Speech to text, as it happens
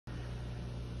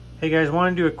Hey guys,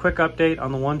 want to do a quick update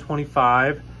on the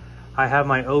 125. I have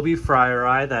my OB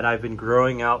Fryeri that I've been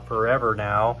growing out forever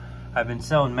now. I've been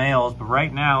selling males, but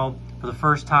right now, for the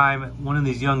first time, one of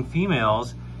these young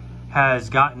females has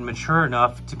gotten mature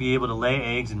enough to be able to lay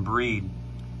eggs and breed.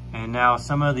 And now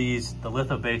some of these, the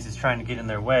lithobates is trying to get in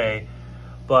their way,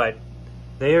 but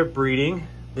they are breeding.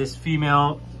 This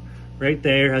female right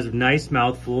there has a nice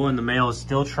mouthful, and the male is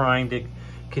still trying to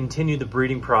continue the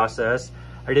breeding process.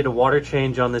 I did a water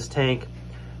change on this tank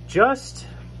just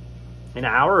an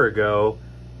hour ago,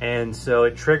 and so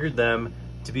it triggered them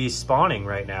to be spawning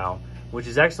right now, which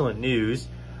is excellent news.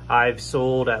 I've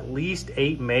sold at least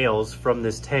 8 males from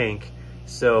this tank,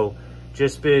 so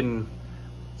just been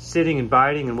sitting and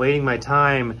biding and waiting my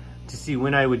time to see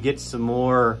when I would get some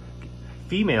more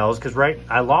females, because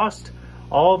I lost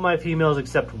all of my females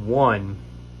except one,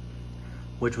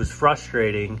 which was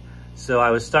frustrating. So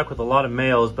I was stuck with a lot of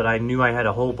males, but I knew I had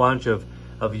a whole bunch of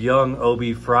young OB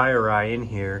Fryeri in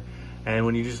here. And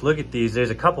when you just look at these, there's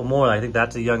a couple more. I think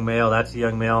that's a young male, that's a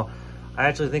young male. I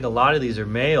actually think a lot of these are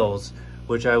males,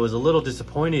 which I was a little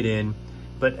disappointed in.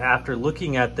 But after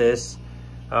looking at this,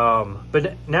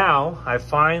 but now I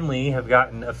finally have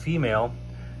gotten a female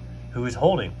who is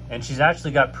holding. And she's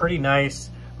actually got pretty nice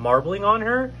marbling on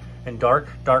her and dark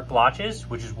blotches,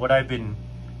 which is what I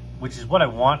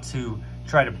want to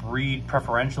try to breed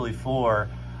preferentially for.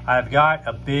 I've got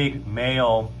a big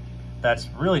male that's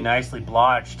really nicely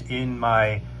blotched in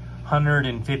my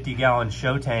 150-gallon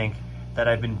show tank that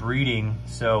I've been breeding.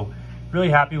 So really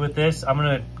happy with this. I'm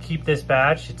gonna keep this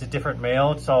batch. It's a different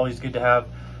male. It's always good to have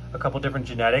a couple different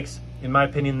genetics. In my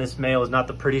opinion, this male is not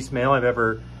the prettiest male I've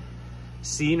ever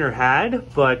seen or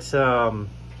had, but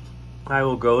I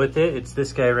will go with it. It's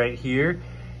this guy right here.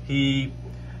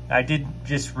 I did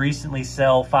just recently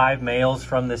sell 5 males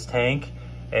from this tank,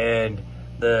 and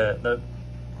the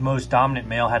most dominant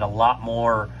male had a lot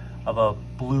more of a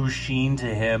blue sheen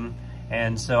to him,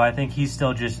 and so I think he's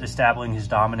still just establishing his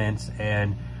dominance,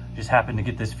 and just happened to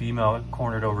get this female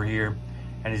cornered over here,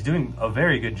 and he's doing a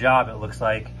very good job, it looks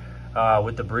like,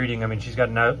 with the breeding. I mean, she's got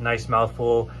a nice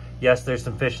mouthful. Yes, there's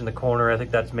some fish in the corner. I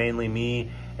think that's mainly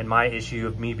me and my issue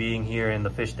of me being here and the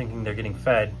fish thinking they're getting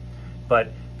fed.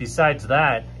 But besides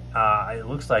that, it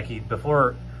looks like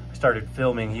before I started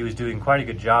filming, he was doing quite a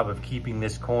good job of keeping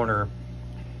this corner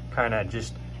kind of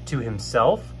just to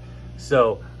himself.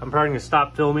 So I'm probably gonna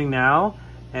stop filming now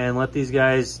and let these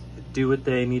guys do what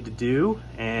they need to do.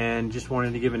 And just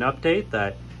wanted to give an update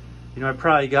that, I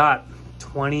probably got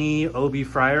 20 OB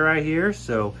Fryeri here.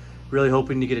 So really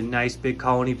hoping to get a nice big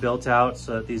colony built out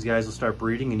so that these guys will start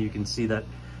breeding. And you can see that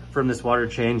from this water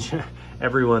change,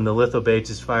 everyone, the lithobates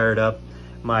is fired up.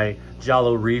 My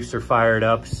Jalo reefs are fired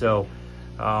up. So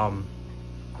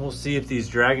we'll see if these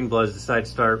dragon bloods decide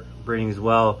to start breeding as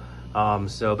well.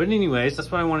 But anyways, that's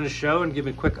what I wanted to show and give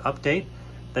a quick update.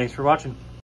 Thanks for watching.